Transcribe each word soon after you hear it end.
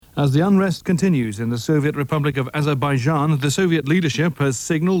As the unrest continues in the Soviet Republic of Azerbaijan, the Soviet leadership has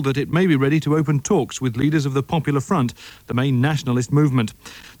signalled that it may be ready to open talks with leaders of the Popular Front, the main nationalist movement.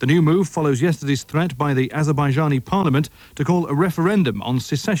 The new move follows yesterday's threat by the Azerbaijani parliament to call a referendum on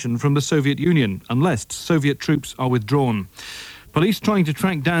secession from the Soviet Union, unless Soviet troops are withdrawn. Police trying to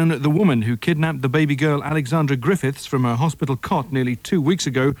track down the woman who kidnapped the baby girl Alexandra Griffiths from her hospital cot nearly 2 weeks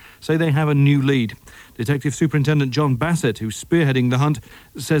ago say they have a new lead. Detective Superintendent John Bassett, who's spearheading the hunt,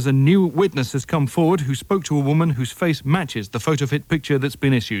 says a new witness has come forward who spoke to a woman whose face matches the photo-fit picture that's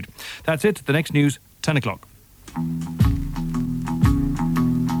been issued. That's it. The next news, 10 o'clock.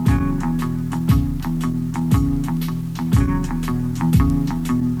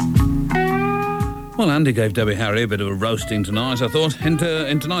 Well, Andy gave Debbie Harry a bit of a roasting tonight, I thought. In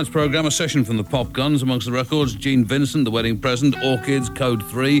tonight's programme, a session from the Pop Guns. Amongst the records, Gene Vincent, The Wedding Present, Orchids, Code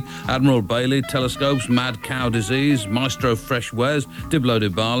 3, Admiral Bailey, Telescopes, Mad Cow Disease, Maestro Fresh Wares, Diblo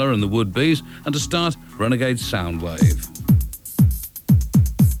Dibala and the Would-Be's. And to start, Renegade Soundwave.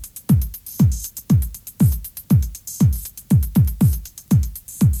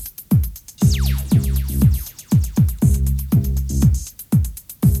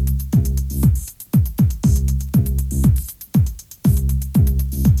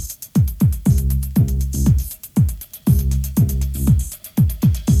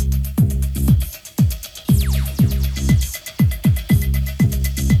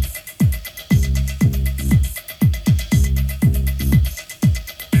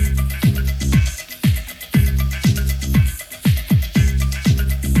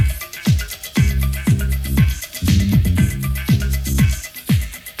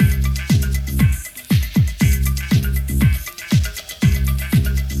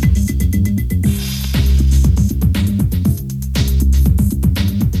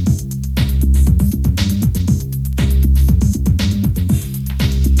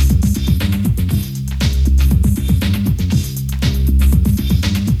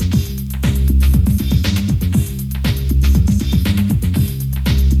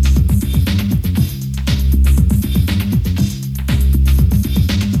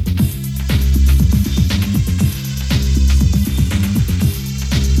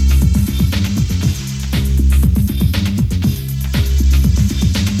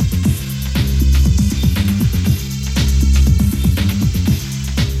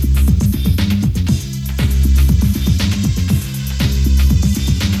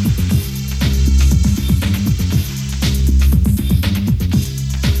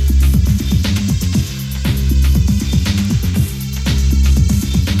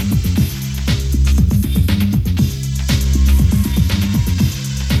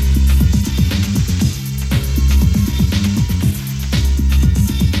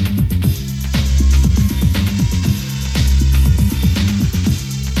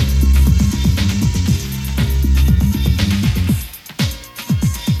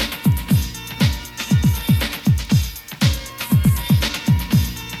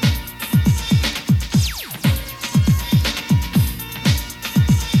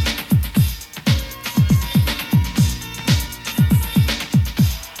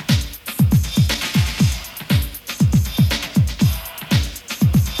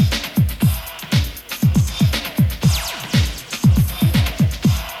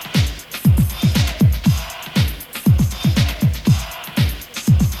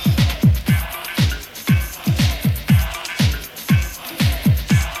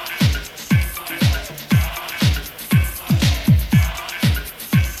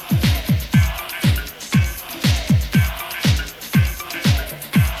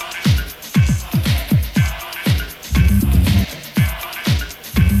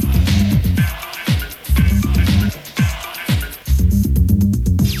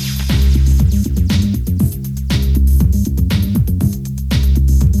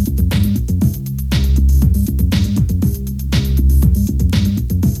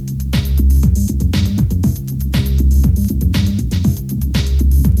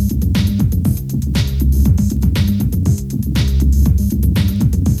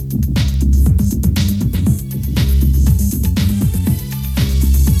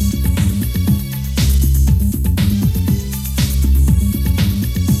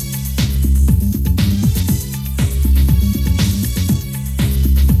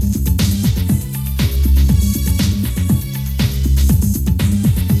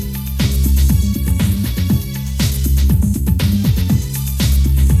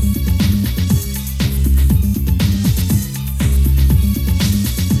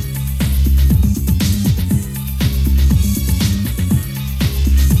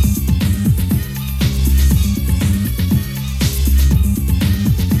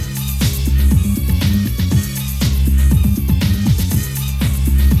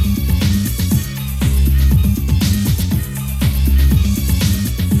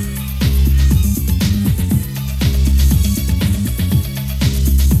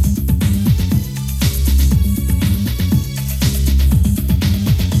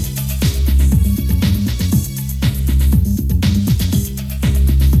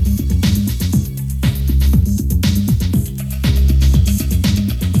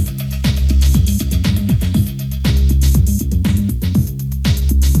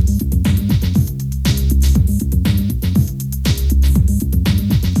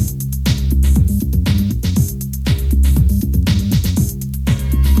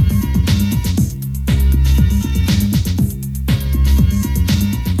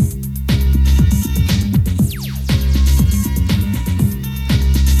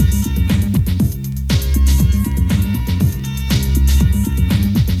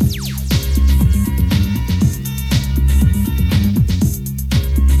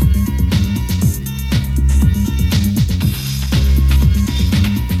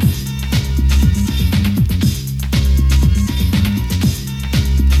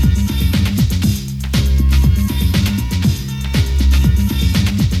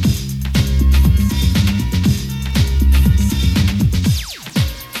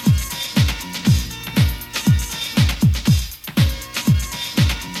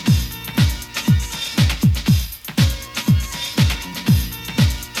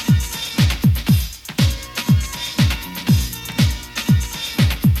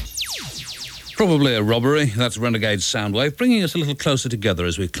 Probably a robbery. That's Renegade Soundwave, bringing us a little closer together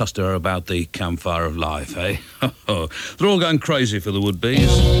as we cluster about the campfire of life, eh? They're all going crazy for the would-bes.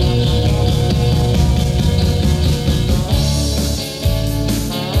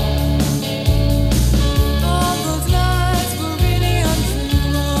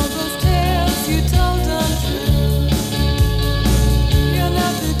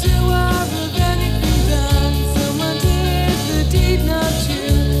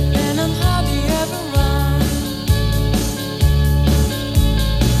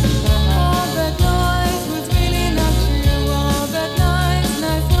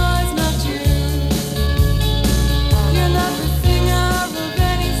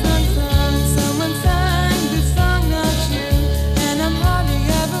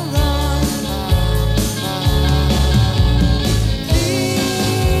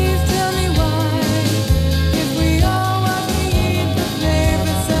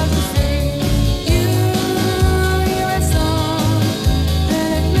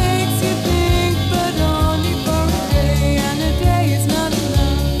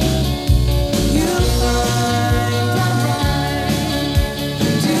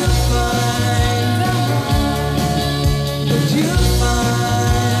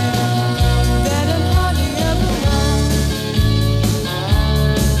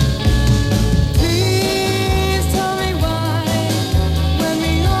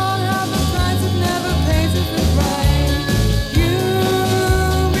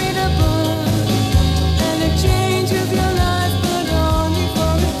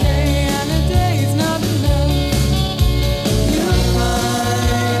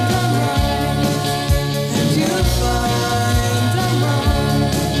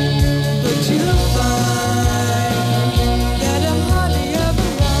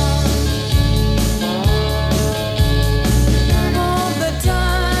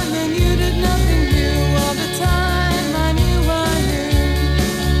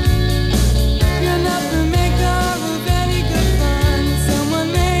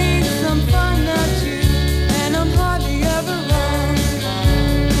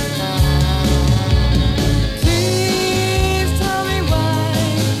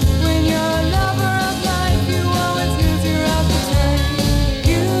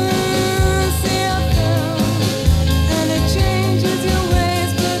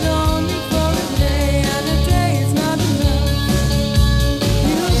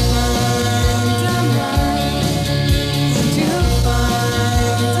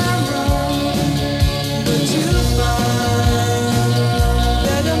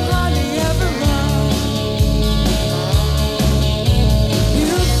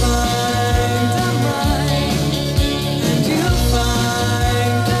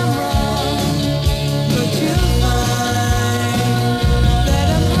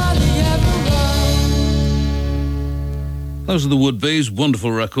 Those are the Would-Bes,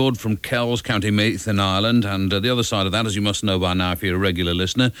 wonderful record from Kells, County Meath in Ireland, and the other side of that, as you must know by now if you're a regular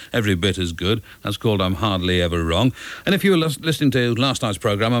listener, every bit as good. That's called I'm Hardly Ever Wrong. And if you were listening to last night's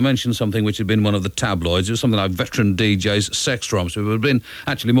programme, I mentioned something which had been one of the tabloids. It was something like veteran DJs sex romps. It would have been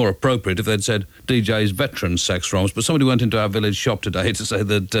actually more appropriate if they'd said DJs veteran sex romps, but somebody went into our village shop today to say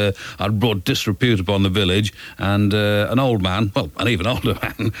that I'd brought disrepute upon the village, and an old man, well, an even older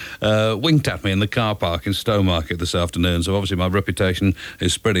man, winked at me in the car park in Stowmarket this afternoon, so obviously my reputation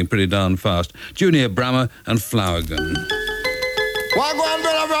is spreading pretty darn fast. Junior Brammer and Flowergun. What go on,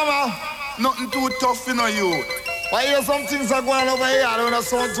 brother Brammer? Nothing too tough, you know, you. Why hear some things are going over here when I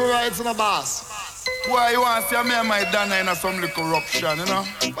sound too right in the boss? Why you want to see me and my Dana in some little corruption, you know?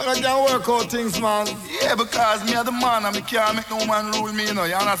 But I can't work out things, man. Yeah, because me are the man and me can't make no man rule me, you know,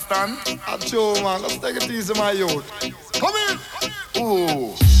 you understand? That's true, man. Let's take it easy, my youth. Come in!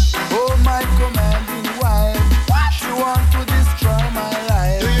 Oh, oh, my commanding wife. What? She want to destroy my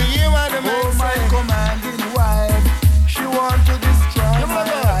life. Do you hear what the man say? Oh, my commanding wife. She want to destroy my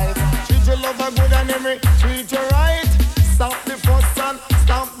life. Treat your lover good and every treat you right. Stop the fuss and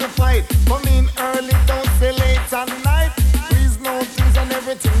stop the fight. Come in early, don't stay late at night. Please know things and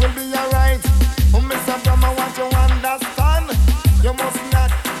everything will be alright. Oh, Mr. Brammer, what you understand? You must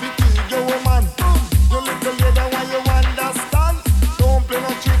not be killed, your woman. You little lady, why you understand? Don't play no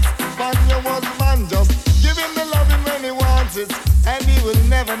tricks on your husband. Just give him the loving when he wants it, and he will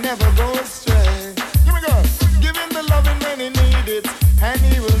never, never go astray. Give me go. Give him the loving when he needs it, and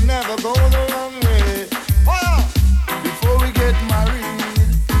he will never go the wrong way. Oh, yeah. Before we get married,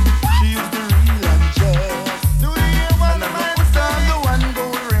 she is the real and just. Do you hear what the man put on the one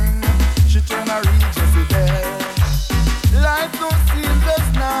gold ring? She turn her reach every day. Life don't seem as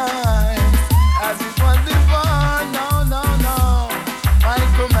nice as it was before. No, no, no. My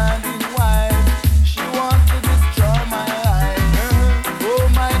commanding wife,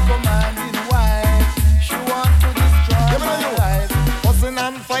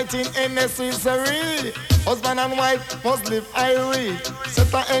 nothing unnecessary. Husband and wife must live irate.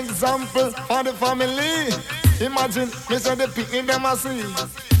 Set an example for the family. Imagine, me say the picnic them a see.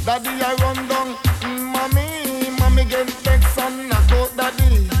 Daddy I run down, mommy. Mommy get vexed and knock out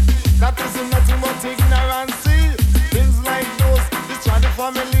daddy. That is nothing but ignorance. Things like those, destroy the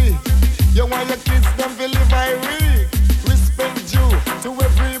family. You want your kids them to live irate. Respect due to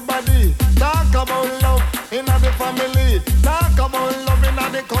everybody. Talk about love in the family. Talk about love in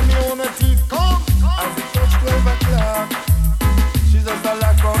the community. Come, as it touch 12 o'clock, she's just a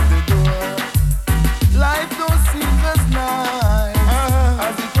lock of the door. Life don't seem as nice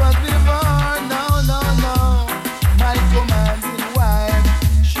as it was before. No, no, no. My commanding wife,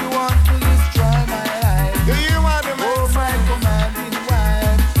 she wants to destroy my life. Do you want to? Oh, my commanding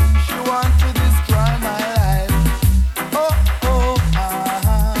wife, she wants to destroy my life. Oh, oh, oh,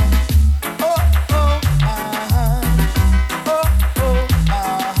 oh, oh,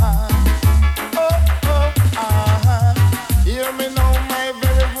 oh, oh, hear me now, my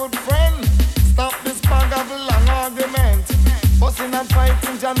very good friend. Stop this bag of long argument. Fussing and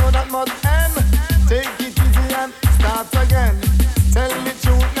fighting, you know that must end. Take it easy and start again. Tell the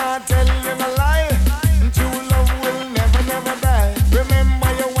truth, not telling a lie. True love will never, never die.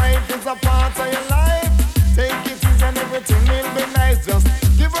 Remember your wife is a part of your life. Take it easy and everything will be nice. Just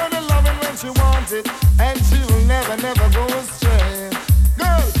give her the loving when she wants it, and she will never, never go astray.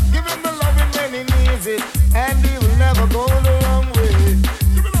 Girl, give him the loving when he needs it, and he will never go the wrong way.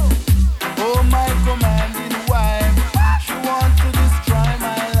 Oh, my commanding wife, she wants to destroy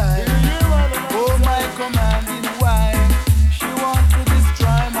my life. Oh, my commanding wife, she wants to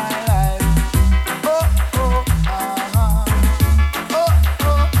destroy my life. Oh, oh, oh, oh,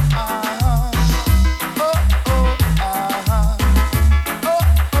 oh,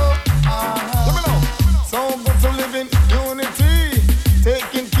 oh. So good to live in unity,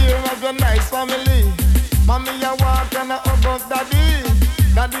 taking care of your nice family. Mommy, you walk and I hug up daddy.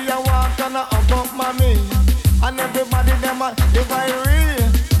 Daddy, you walk and I hug up mommy. And everybody them a live irate.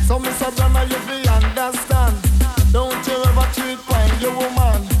 So Mr. Brahma, you be understand. Don't you ever treat fine your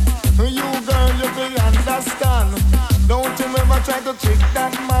woman. You girl, you be understand. Don't you ever try to trick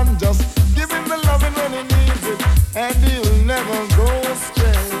that man. Just give him the loving when he needs it, and he'll never go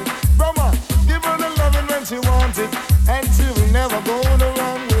astray. Brahma, give her the loving when she wants it, and she will never go the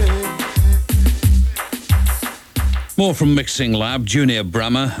wrong way. More from Mixing Lab, Junior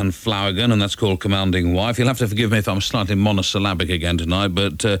Brammer and Flowergun, and that's called Commanding Wife. You'll have to forgive me if I'm slightly monosyllabic again tonight,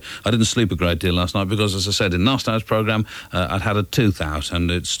 but I didn't sleep a great deal last night because, as I said in last night's programme, I'd had a tooth out, and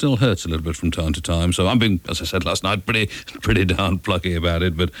it still hurts a little bit from time to time. So I'm being, as I said last night, pretty darn plucky about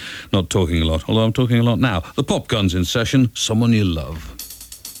it, but not talking a lot, although I'm talking a lot now. The Pop Guns in session, Someone You Love.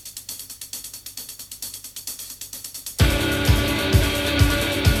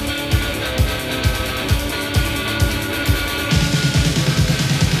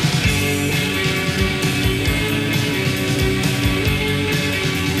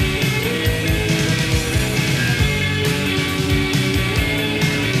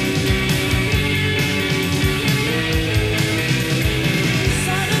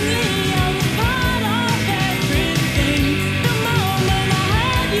 Suddenly I was part of everything. The moment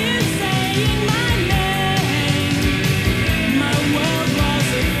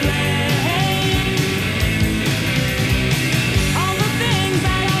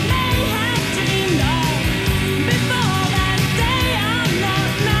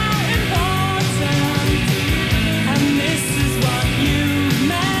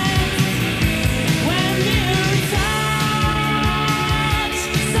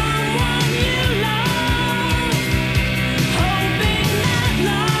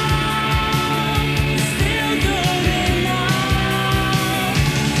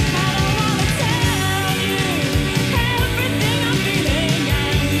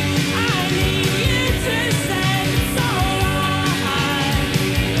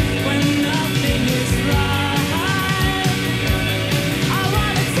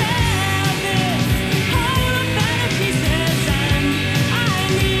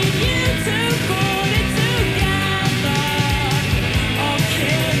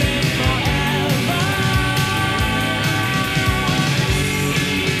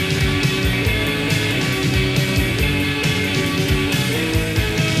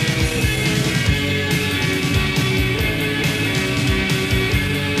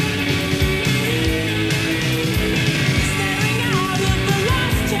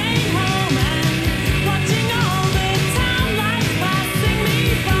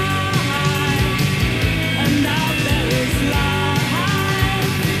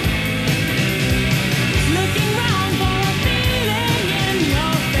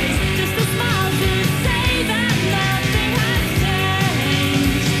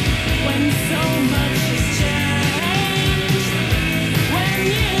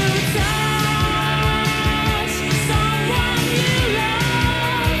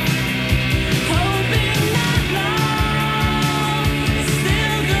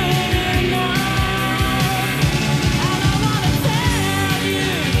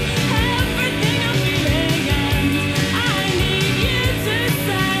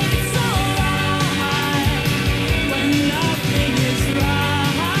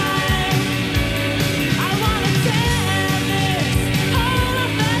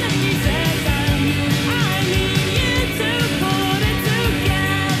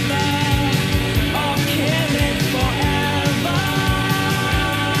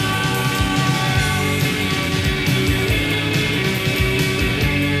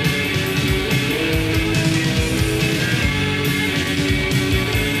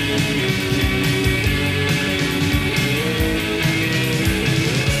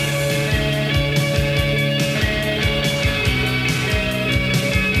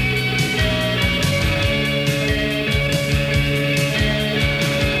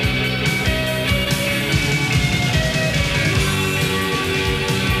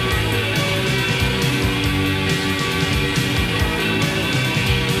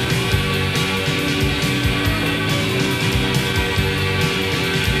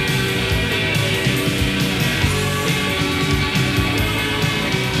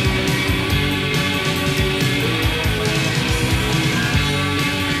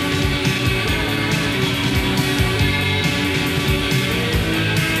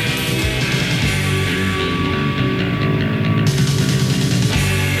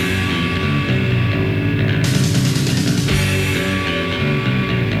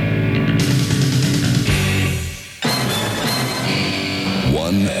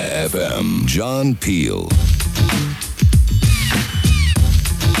FM, John Peel.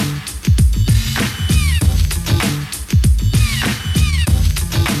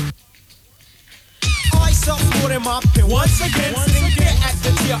 In my pen. Once again, sitting here at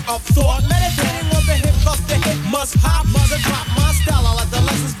the chair of thought, meditating on the hip of the hit must hop, must drop my style. I let the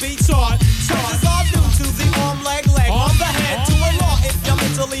lessons be taught. Such is all due to the arm, leg, on the head, to a law if you're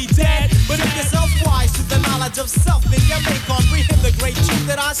mentally dead. But if you're self-wise to the knowledge of self, then you may comprehend the great truth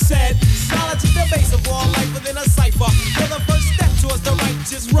that I said. Knowledge is the base of all life within a cipher. For the first step towards the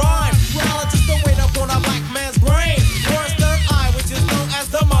righteous rhyme. Knowledge is the weight upon a black man's brain. Words third eye, which is known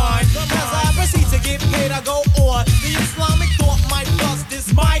as the mind. As I proceed to get paid, I go on. The Islamic thought might bust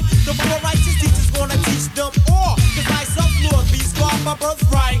this mic. The more righteous teacher's gonna teach them all. Cause I self-lord be scarred my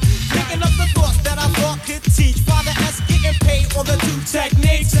birthright. Picking up the thoughts that I thought could teach. Father S getting paid on the two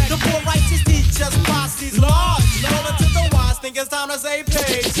techniques. The more righteous teachers posse's large. Rolling to the wise, think it's time to say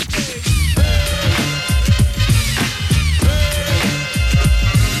page.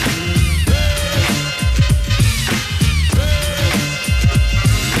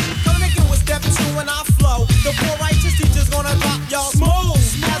 The poor righteous teacher's gonna drop y'all smooth.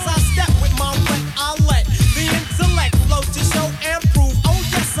 As I step with my wet, I let the intellect flow to show and prove. Oh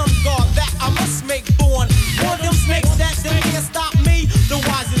yes, I'm God that I must make born. One of them snakes that they can't stop me. The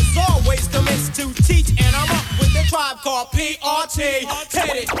wise is always commence to teach. And I'm up with the tribe called PRT.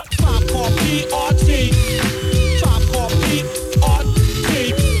 Hit it, tribe called PRT. Tribe called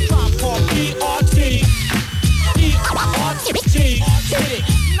PRT. Tribe called PRT. PRT. Hit it.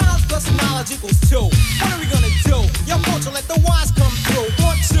 Knowledge plus knowledge equals 2. What are we gonna do? Your culture, let the wise come through.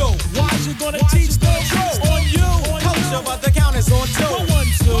 On 2. Wise you gonna teach the truth? On you. Culture, but the count is on 2. 1,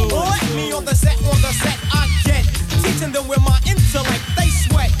 2. Let me on the set I get. Teaching them with my intellect, they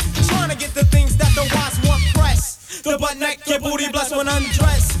sweat. Trying to get the things that the wise want press. The butt neck, your booty blessed when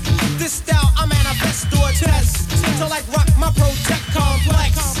undressed. This style I manifest or test. To like rock my project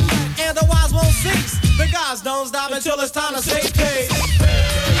complex. And the wise won't cease. The guys don't stop until it's time to say peace.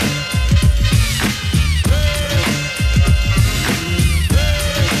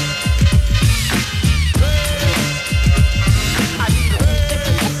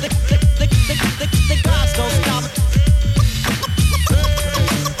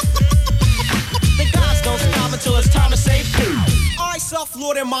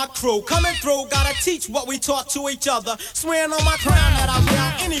 Self-lord and my crew coming through, gotta teach what we taught to each other. Swearing on my crown that I'll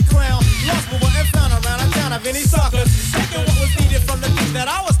round any clown. Lost but wasn't found around a town of any suckers. Taking what was needed from the things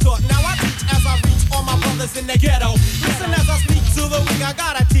that I was taught. Now I teach as I reach all my brothers in the ghetto. Listen as I speak to the weak, I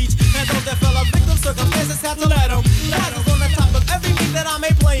gotta teach. And those that fell a victim, circumstances have to let them. Rises on the top of every beat that I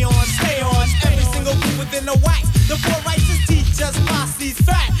may play on. Stay on every single beat within the wax. The poor righteous teachers, posse's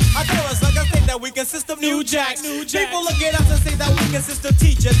fat. I tell us like I think that we consist of new jacks. People look at us and say that we consist of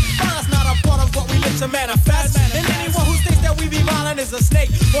teachers. But that's not a part of what we live to manifest. And anyone who states that we be violent is a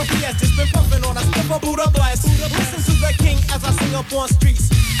snake. Or he has just been puffing on a slip of Buddha bless. Listen to the king as I sing up on streets.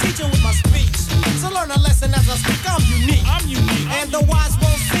 Teaching with my speech. So learn a lesson as I speak. I'm unique. And the wise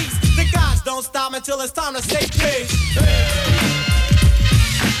won't cease. The gods don't stop until it's time to say peace.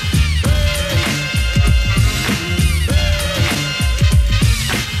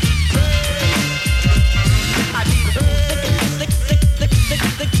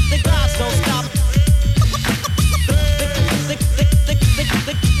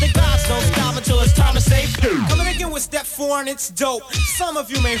 Coming again with step 4 and it's dope. Some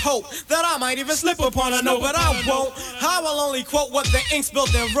of you may hope that I might even slip upon a note, but I won't. I will only quote what the ink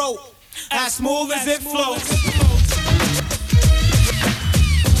spilled and wrote. As smooth as it floats.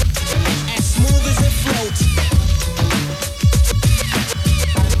 As smooth as it floats.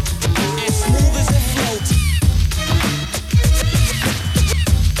 As smooth as it floats.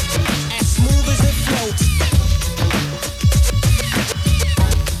 As smooth as it floats.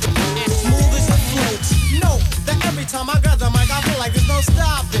 Every time I grab the mic, I feel like there's no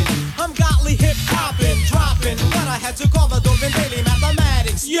stopping. I'm godly hip-hopping, dropping what I had to call the dope in daily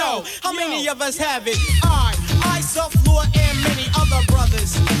mathematics. Yo, how many of us have it? I self-lure and many other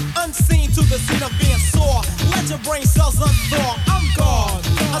brothers. Unseen to the scene of being sore. Let your brain cells unthaw. I'm God.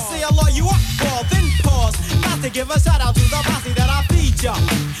 I say Allah, you are God, then pause. Got to give a shout-out to the posse that I feature.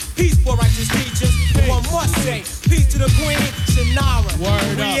 Peace for righteous teachers. One must say, peace to the Queen, Shannara.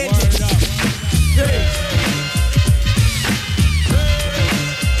 Word up. Peace.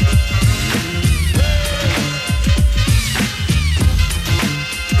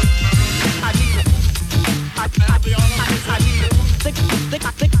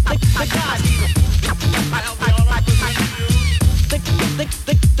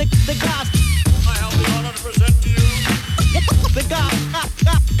 The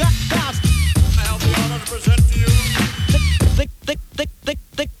God.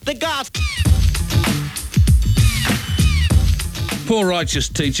 Righteous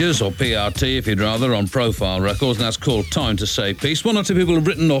Teachers, or PRT if you'd rather, on Profile Records, and that's called Time to Say Peace. One or two people have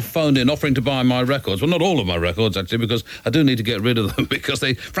written or phoned in offering to buy my records. Well, not all of my records, actually, because I do need to get rid of them because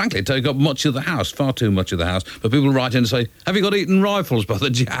they, frankly, take up much of the house, far too much of the house. But people write in and say, have you got Eton Rifles by the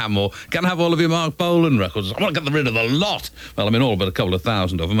Jam, or can I have all of your Mark Bolan records? I want to get rid of the lot. Well, I mean, all but a couple of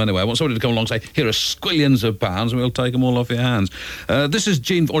thousand of them anyway. I want somebody to come along and say, here are squillions of pounds, and we'll take them all off your hands. This is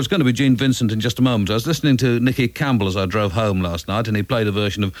Gene, or it's going to be Gene Vincent in just a moment. I was listening to Nicky Campbell as I drove home last night, and he played a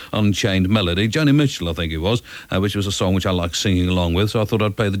version of Unchained Melody, Joni Mitchell I think it was, which was a song which I like singing along with, so I thought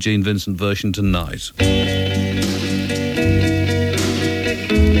I'd play the Gene Vincent version tonight.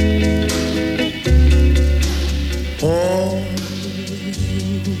 Oh,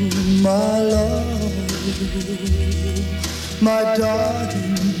 my love, my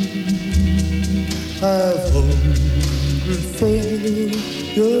darling, I've hungered for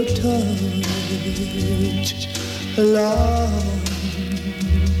your touch, a long,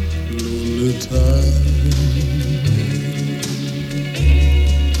 lonely time.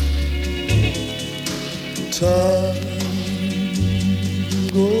 Time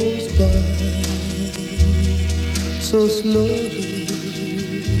goes by so slowly.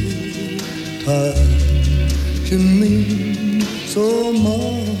 Time can mean so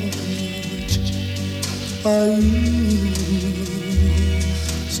much. Are you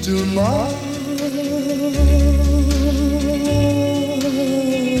still mine?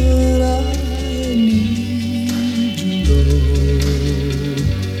 I need you, love.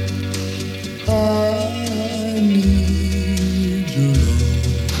 I need you, love.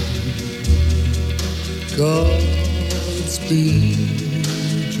 Godspeed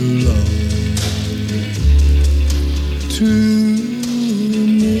your love to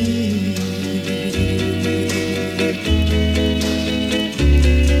me.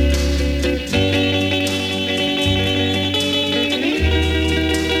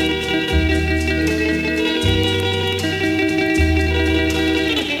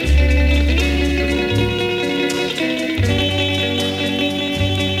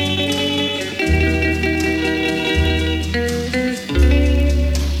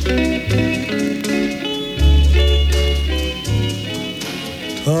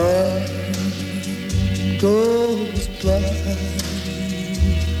 Goes by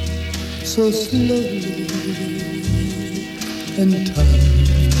so slowly, and time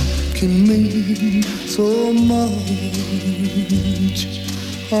can mean so much.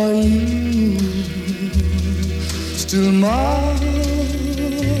 Are you still mine?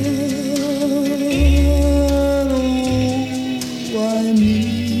 Oh, I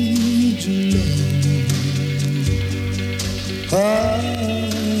need you, love. I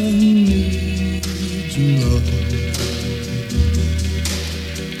need you, love.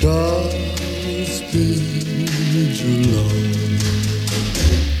 Godspeed your love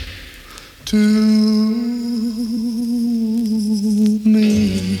to me.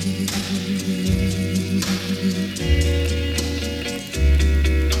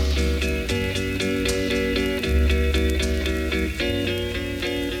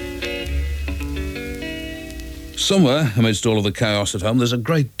 Somewhere, amidst all of the chaos at home, there's a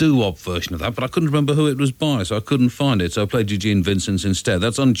great doo-wop version of that, but I couldn't remember who it was by, so I couldn't find it, so I played Eugene Vincent's instead.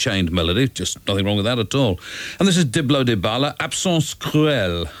 That's Unchained Melody, just nothing wrong with that at all. And this is Diblo Dibala, Absence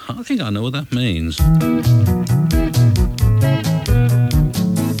Cruelle. I think I know what that means.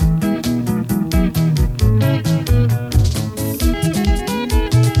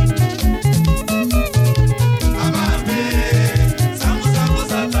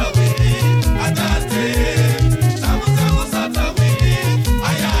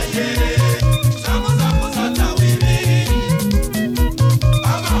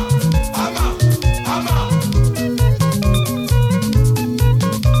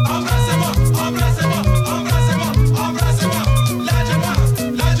 Embrace-moi,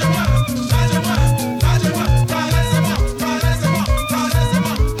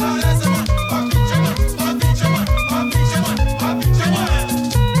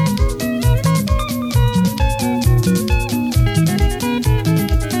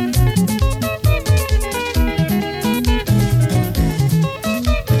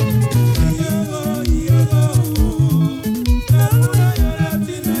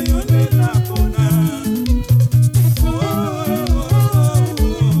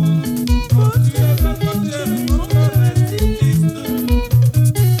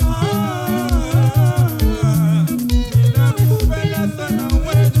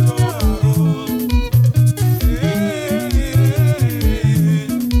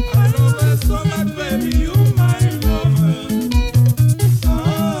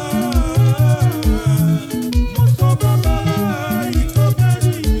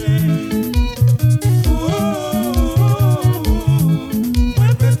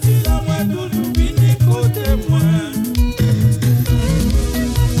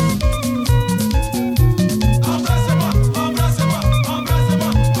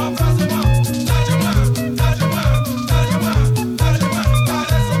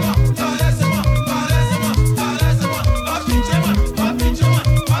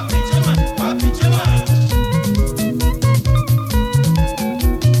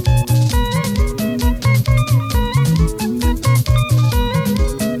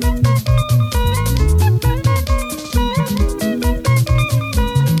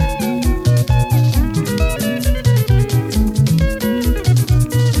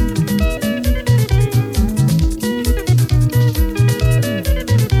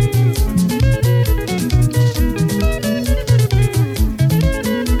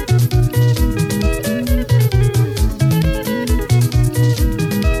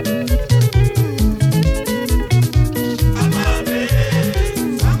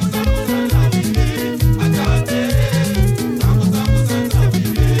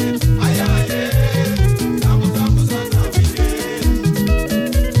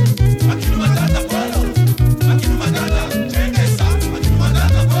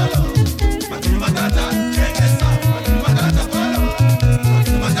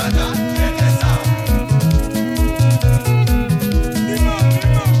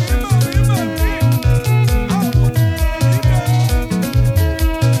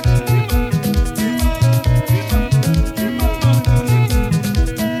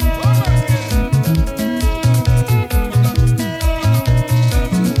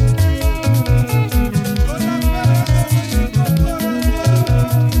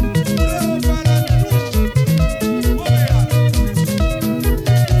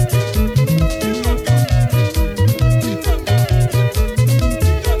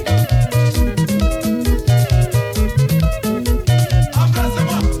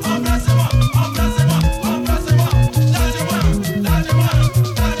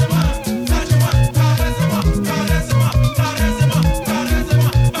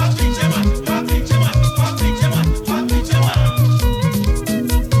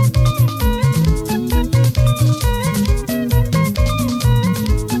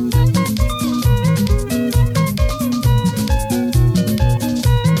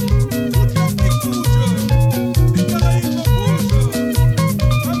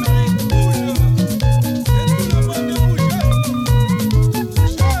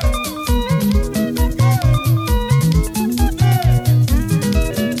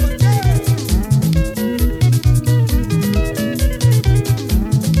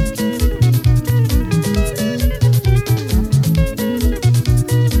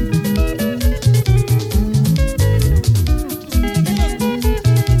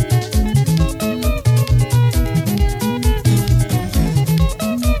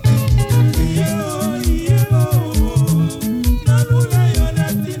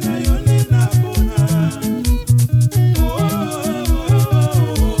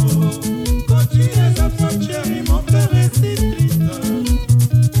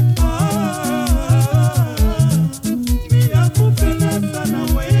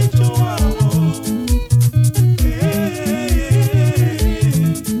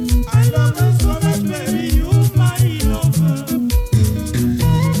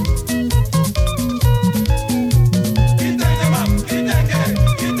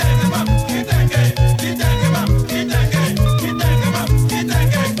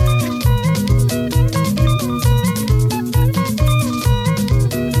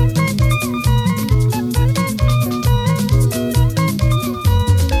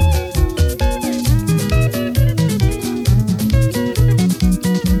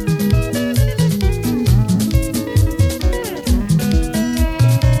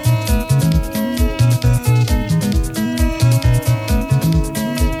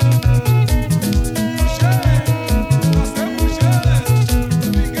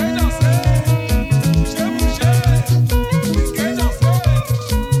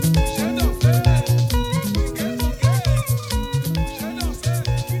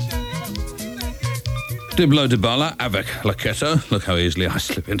 Diblo Dibala, avec la quête. Look how easily I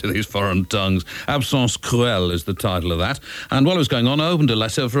slip into these foreign tongues. Absence Cruelle is the title of that. And while it was going on, I opened a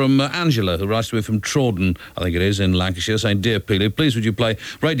letter from Angela, who writes to me from Trawden, I think it is, in Lancashire, saying, Dear Peely, please would you play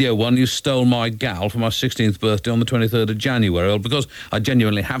Radio 1, You Stole My Gal, for my 16th birthday on the 23rd of January. Well, because I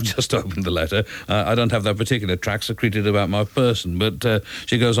genuinely have just opened the letter, I don't have that particular track secreted about my person. But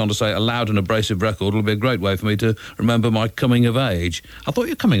she goes on to say, a loud and abrasive record will be a great way for me to remember my coming of age. I thought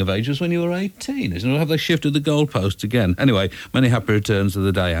your coming of age was when you were 18, isn't it? Or have they shifted the goalposts again? Anyway, many happy returns of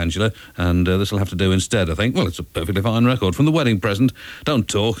the day, Angela, and this will have to do instead, I think. Well, it's a perfectly fine record. From the wedding present, don't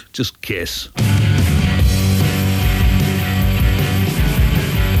talk, just kiss.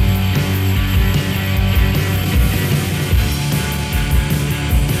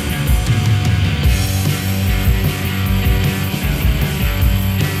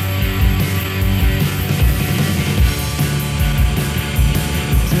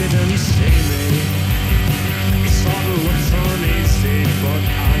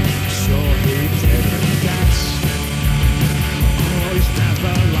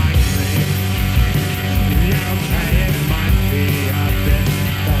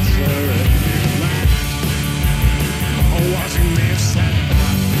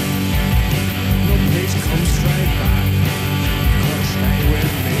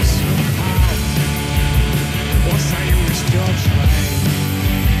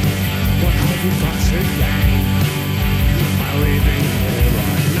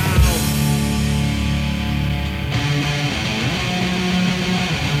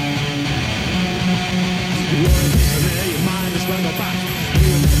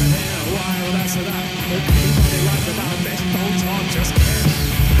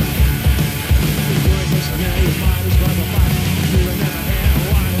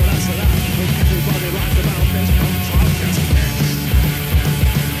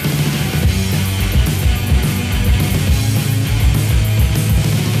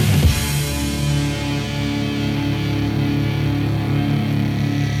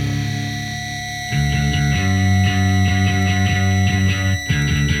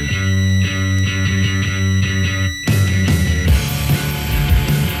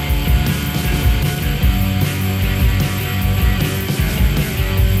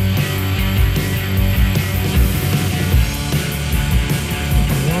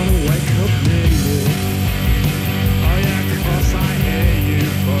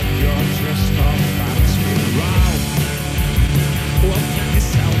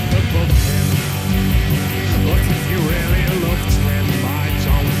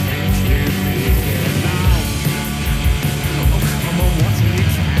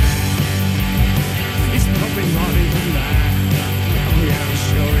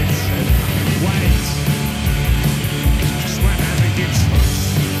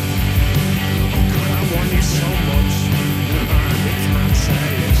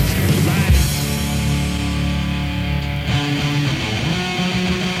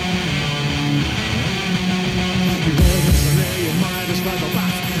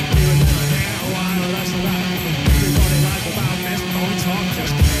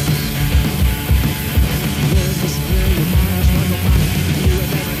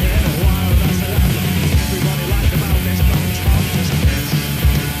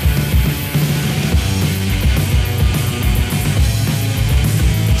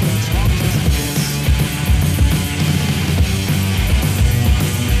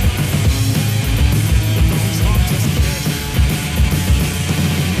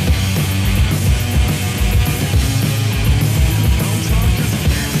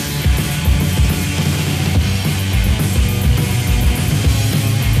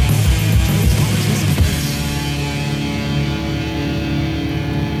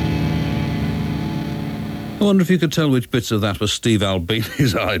 I wonder if you could tell which bits of that was Steve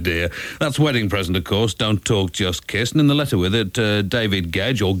Albini's idea. That's Wedding Present, of course, Don't Talk, Just Kiss. And in the letter with it, David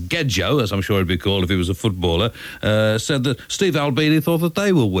Gedge, or Gedjo, as I'm sure he'd be called if he was a footballer, said that Steve Albini thought that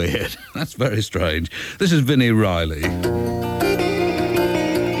they were weird. That's very strange. This is Vinnie Riley.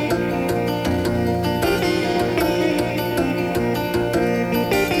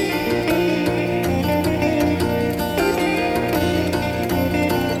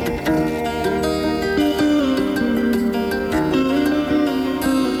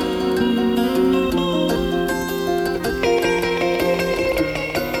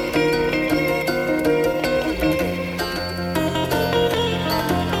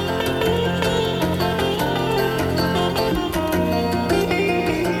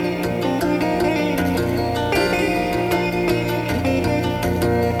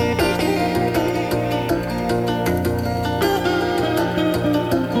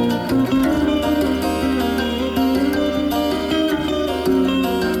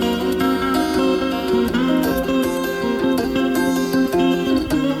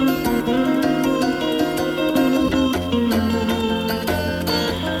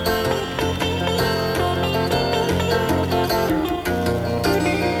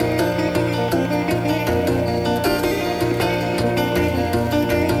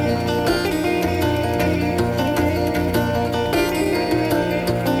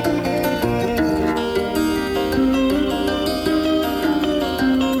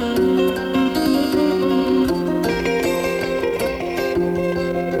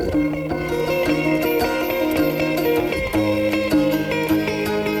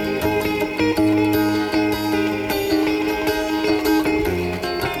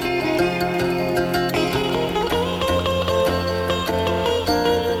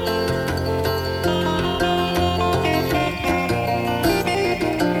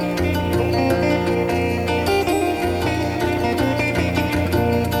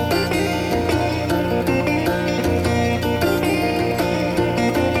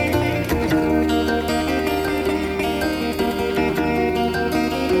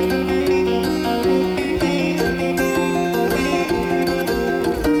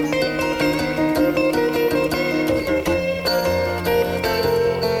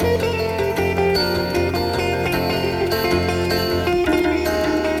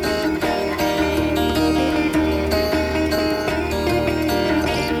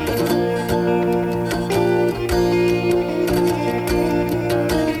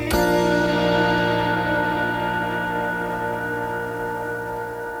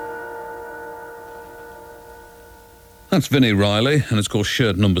 That's Vinnie Riley, and it's called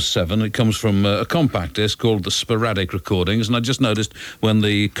Shirt Number 7. It comes from a compact disc called The Sporadic Recordings, and I just noticed when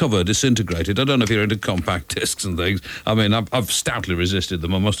the cover disintegrated. I don't know if you're into compact discs and things. I mean, I've stoutly resisted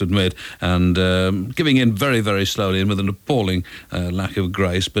them, I must admit, and giving in very, very slowly and with an appalling lack of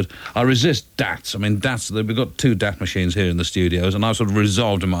grace. But I resist DATs. I mean, DATs, we've got 2 DAT machines here in the studios, and I've sort of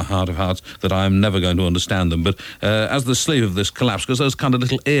resolved in my heart of hearts that I am never going to understand them. But as the sleeve of this collapsed, because those kind of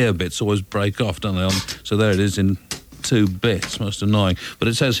little ear bits always break off, don't they? So there it is in 2 bits, most annoying. But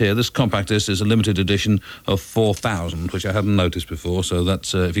it says here, this compact disc is a limited edition of 4,000, which I hadn't noticed before, so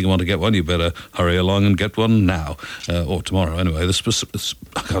that's, if you want to get one, you better hurry along and get one now, or tomorrow anyway.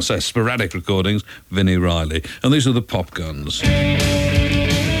 I can't say Sporadic Recordings, Vinnie Riley. And these are the Pop Guns.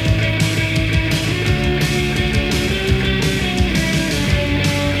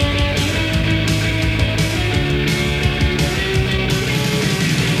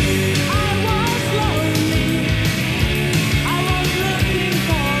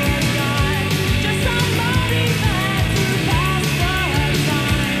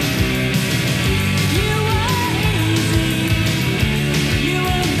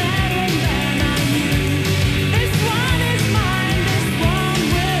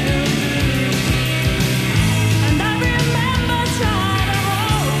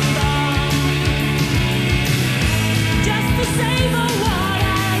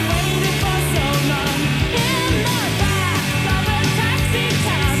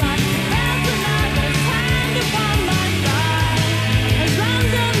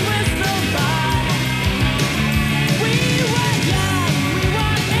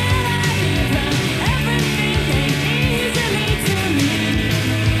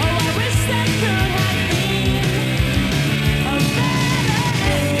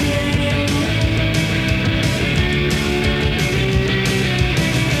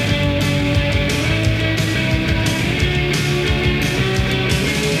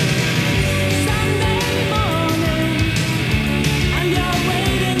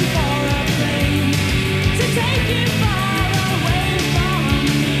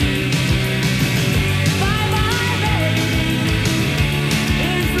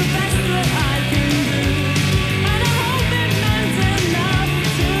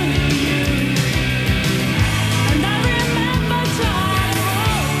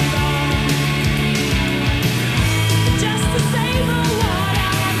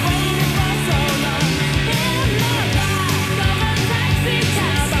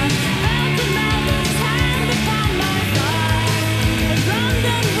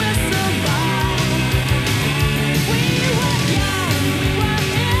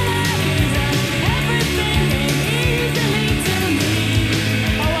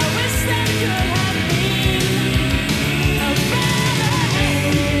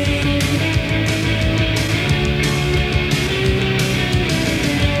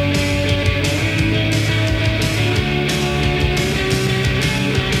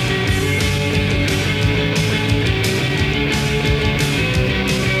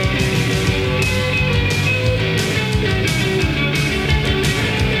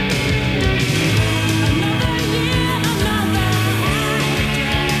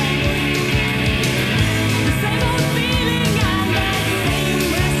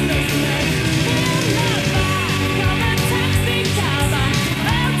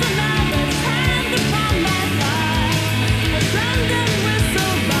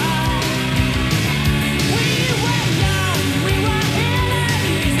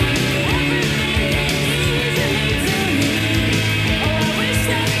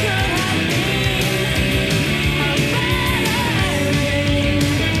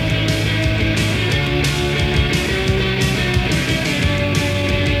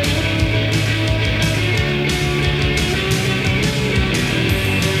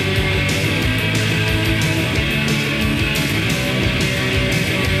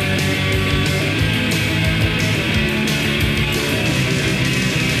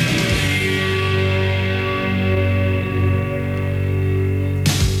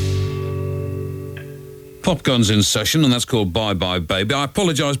 Pop Guns in session, and that's called Bye Bye Baby. I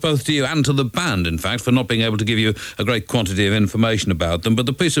apologise both to you and to the band, in fact, for not being able to give you a great quantity of information about them, but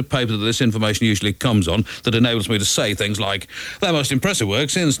the piece of paper that this information usually comes on that enables me to say things like, their most impressive work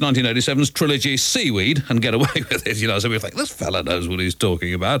since 1987's trilogy Seaweed, and get away with it, you know, so we think, this fella knows what he's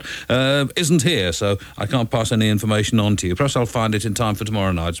talking about, isn't here, so I can't pass any information on to you. Perhaps I'll find it in time for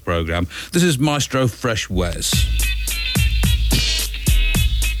tomorrow night's programme. This is Maestro Fresh Wes.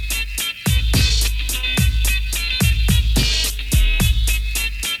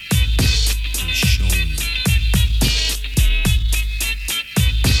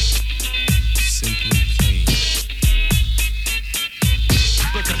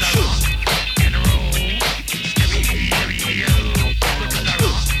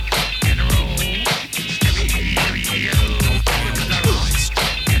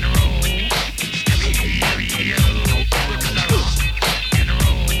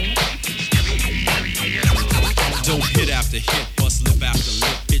 Dope hit after hit, bust lip after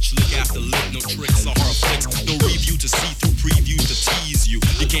lip, bitch lick after lip, no tricks or horror flicks, no review to see through, previews to tease you.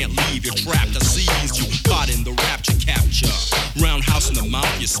 You can't leave, you're trapped, I seized you, caught in the rapture capture. Roundhouse in the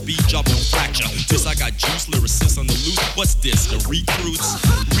mouth, your speech up on fracture. This I got juice, lyricists on the loose. What's this? The recruits?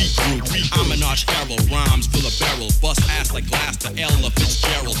 Regroup. I'm an arch herald, rhymes fill a barrel, bust ass like glass to Ella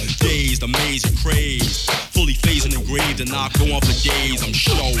Fitzgerald. Dazed, amazed, and crazed, fully phased and engraved, and I'll go on for days. I'm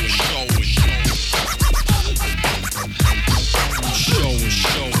showing.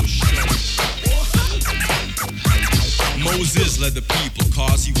 Moses led the people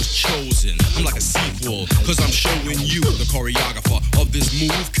cause he was chosen. I'm like a sequel cause I'm showing you the choreographer of this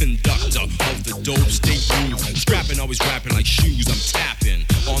move, conductor of the dope state groove. Scrapping, always rapping like shoes. I'm tapping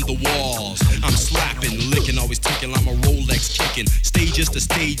on the walls, I'm slapping, licking, always ticking like my Rolex kicking. Stages to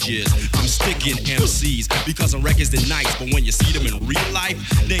stages, I'm sticking MCs because on records they're nice, but when you see them in real life,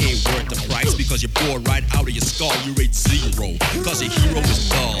 they ain't worth the price because you're bored right out of your skull. You rate 0 cause your hero is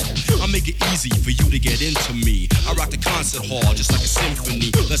dull. I make it easy for you to get into me. I rock the concert hall just like a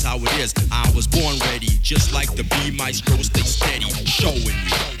symphony. That's how it is. I was born ready, just like the B maestro. Stay steady, showing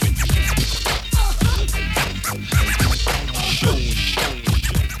me.